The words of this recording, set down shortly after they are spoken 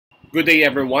Good day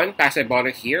everyone, Pasay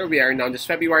Bonner here. We are now on this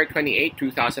February 28,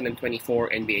 2024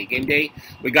 NBA Game Day.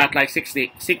 We got like six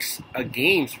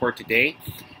games for today.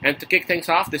 And to kick things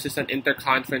off, this is an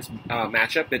interconference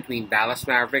matchup between Dallas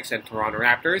Mavericks and Toronto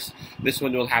Raptors. This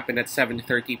one will happen at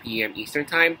 7:30 p.m. Eastern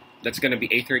Time. That's going to be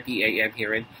 8:30 a.m.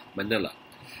 here in Manila.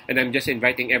 And I'm just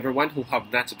inviting everyone who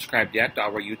have not subscribed yet to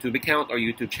our YouTube account or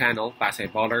YouTube channel,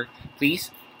 Pasay Baller.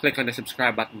 Please click on the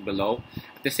subscribe button below.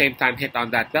 At the same time, hit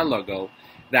on that bell logo.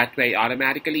 That way,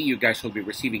 automatically, you guys will be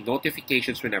receiving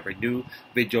notifications whenever new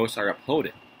videos are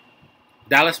uploaded.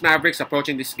 Dallas Mavericks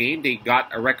approaching this game, they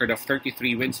got a record of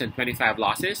 33 wins and 25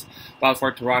 losses, while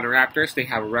for Toronto Raptors, they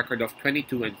have a record of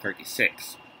 22 and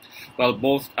 36. Well,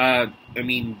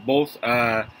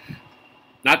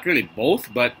 not really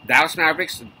both, but Dallas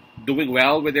Mavericks doing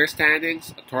well with their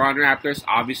standings. Toronto Raptors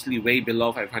obviously way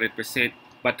below 500%.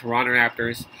 But Toronto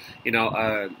Raptors,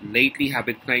 lately have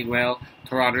been playing well.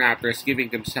 Toronto Raptors giving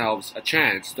themselves a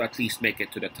chance to at least make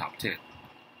it to the top 10.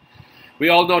 We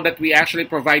all know that we actually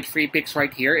provide free picks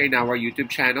right here in our YouTube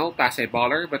channel, Pasay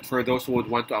Baller. But for those who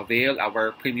would want to avail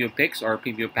our premium picks or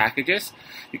premium packages,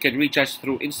 you can reach us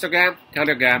through Instagram,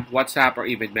 Telegram, WhatsApp, or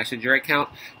even Messenger account.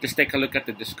 Just take a look at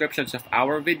the descriptions of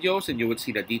our videos and you would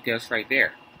see the details right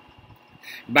there.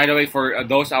 By the way, for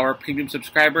those our premium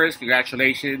subscribers,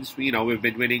 congratulations. We've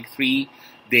been winning 3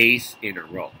 days in a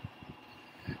row.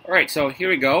 Alright, so here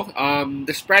we go.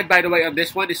 The spread, by the way, on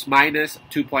this one is minus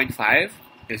 2.5.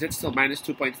 Is it still minus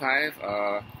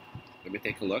 2.5? Let me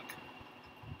take a look.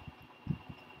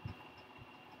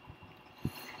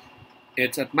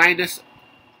 It's at minus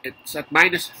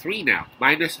 3 now.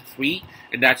 Minus 3,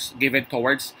 and that's given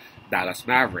towards Dallas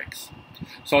Mavericks.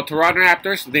 So Toronto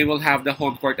Raptors, they will have the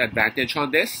home court advantage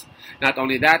on this. Not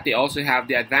only that, they also have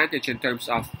the advantage in terms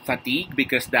of fatigue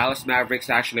because Dallas Mavericks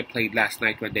actually played last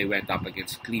night when they went up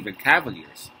against Cleveland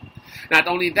Cavaliers. Not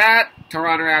only that,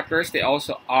 Toronto Raptors, they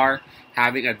also are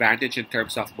having advantage in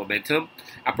terms of momentum.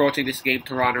 Approaching this game,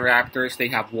 Toronto Raptors, they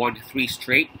have won 3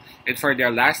 straight. And for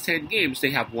their last 10 games, they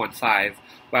have won 5.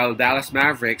 While Dallas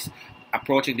Mavericks,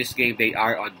 approaching this game, they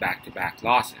are on back-to-back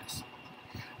losses.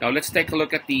 Now let's take a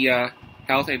look at the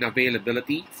health and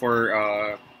availability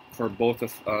for both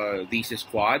of these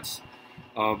squads.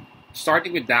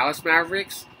 Starting with Dallas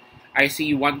Mavericks, I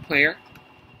see one player.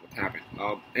 What happened?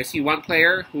 I see one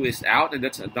player who is out, and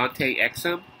that's Dante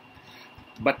Exum.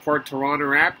 But for Toronto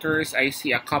Raptors, I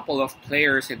see a couple of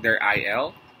players in their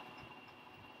IL.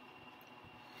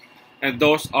 And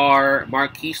those are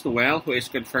Marquise Noel, who is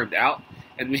confirmed out,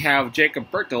 and we have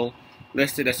Jacob Poeltl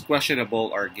listed as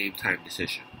questionable or game time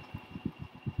decision.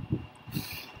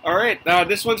 Alright,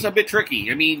 this one's a bit tricky.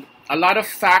 I mean, a lot of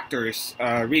factors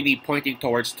really pointing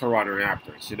towards Toronto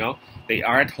Raptors, They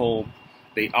are at home.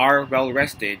 They are well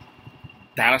rested.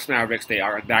 Dallas Mavericks, they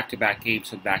are on back-to-back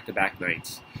games and back-to-back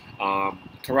nights.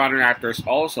 Toronto Raptors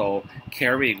also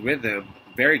carrying with them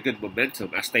very good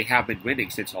momentum as they have been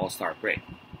winning since All-Star break.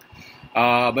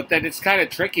 But then it's kind of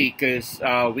tricky because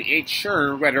we ain't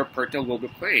sure whether Poeltl will be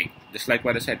playing. Just like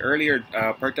what I said earlier,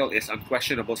 Poeltl is on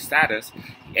questionable status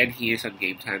and he is on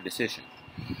game time decision.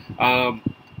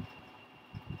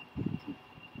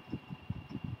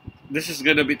 This is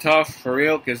going to be tough for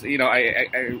real because, I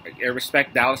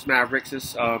respect Dallas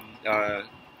Mavericks'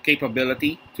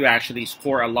 capability to actually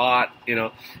score a lot,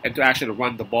 and to actually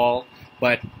run the ball.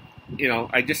 But,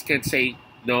 I just can't say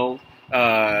no.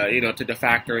 To the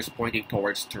factors pointing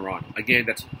towards Toronto. Again,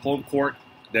 that's home court.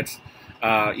 That's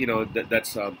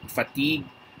that's fatigue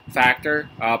factor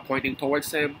pointing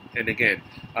towards them. And again,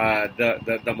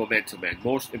 the momentum, and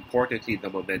most importantly, the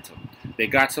momentum. They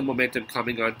got some momentum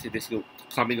coming onto this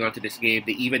game.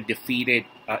 They even defeated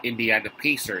Indiana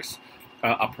Pacers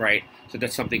upright. So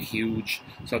that's something huge.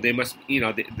 So they must,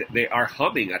 they are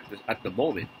humming at the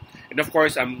moment. And of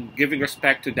course, I'm giving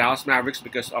respect to Dallas Mavericks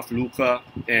because of Luka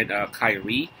and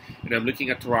Kyrie. And I'm looking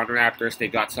at Toronto Raptors. They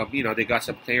got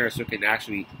some players who can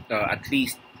actually at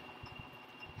least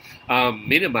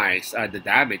minimize the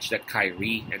damage that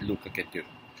Kyrie and Luka can do.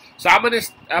 So I'm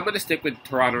gonna stick with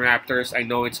Toronto Raptors. I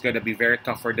know it's gonna be very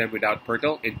tough for them without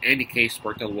Poeltl. In any case,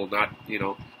 Poeltl will not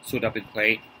suit up and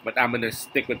play. But I'm gonna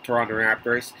stick with Toronto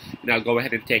Raptors, and I'll go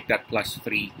ahead and take that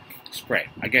 +3 spread.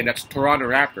 Again, that's Toronto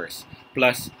Raptors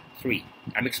 +3.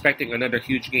 I'm expecting another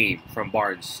huge game from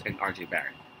Barnes and RJ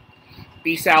Barrett.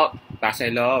 Peace out,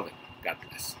 Pasay Love, God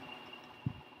bless.